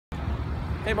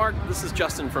Hey Mark, this is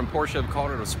Justin from Porsche of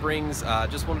Colorado Springs.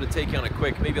 Just wanted to take you on a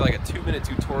quick, maybe like a 2-minute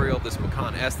tutorial of this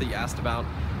Macan S that you asked about.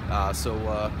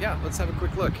 Yeah, let's have a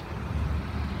quick look.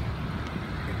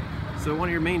 So one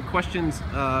of your main questions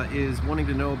is wanting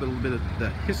to know a little bit of the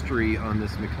history on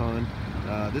this Macan.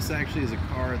 This actually is a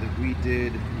car that we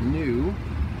did new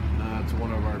to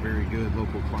one of our very good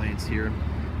local clients here.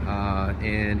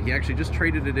 And he actually just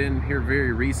traded it in here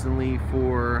very recently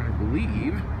for, I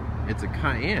believe, it's a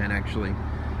Cayenne actually.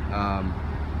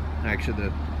 Actually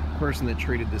the person that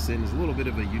traded this in is a little bit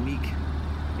of a unique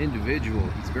individual.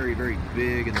 He's very, very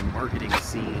big in the marketing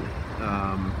scene,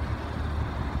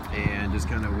 and just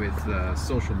kind of with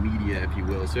social media, if you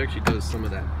will. So he actually does some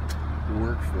of that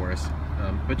work for us.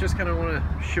 But just kind of want to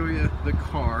show you the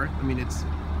car. I mean, it's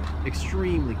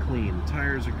extremely clean. The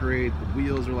tires are great. The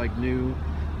wheels are like new.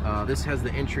 This has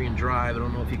the entry and drive. I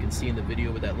don't know if you can see in the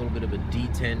video with that little bit of a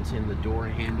detent in the door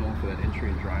handle for that entry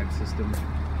and drive system.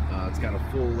 It's got a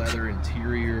full leather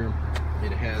interior.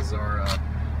 It has our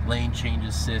lane change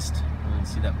assist. You can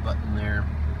see that button there.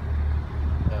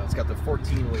 It's got the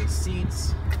 14-way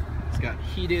seats. It's got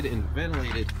heated and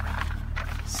ventilated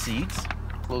seats.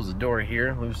 Close the door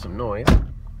here, lose some noise.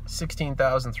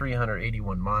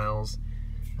 16,381 miles.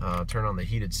 Turn on the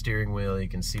heated steering wheel. You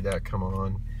can see that come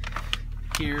on.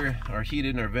 Here are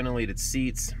heated and our ventilated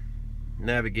seats,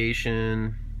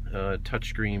 navigation,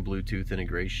 touchscreen, Bluetooth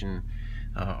integration,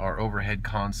 our overhead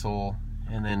console,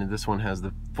 and then this one has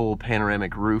the full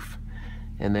panoramic roof.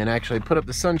 And then actually put up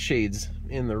the sunshades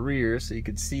in the rear so you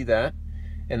could see that.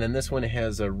 And then this one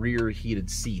has a rear heated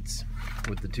seats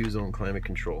with the 2-zone climate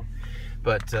control.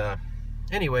 But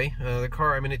anyway, the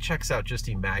car, I mean, it checks out just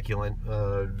immaculate.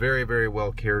 Very, very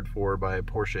well cared for by a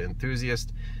Porsche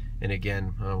enthusiast. And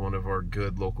again, one of our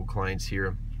good local clients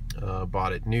here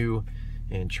bought it new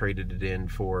and traded it in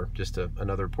for just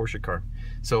another Porsche car.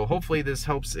 So hopefully this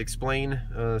helps explain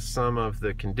some of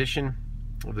the condition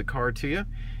of the car to you.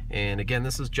 And again,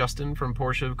 this is Justin from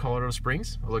Porsche of Colorado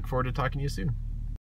Springs. I look forward to talking to you soon.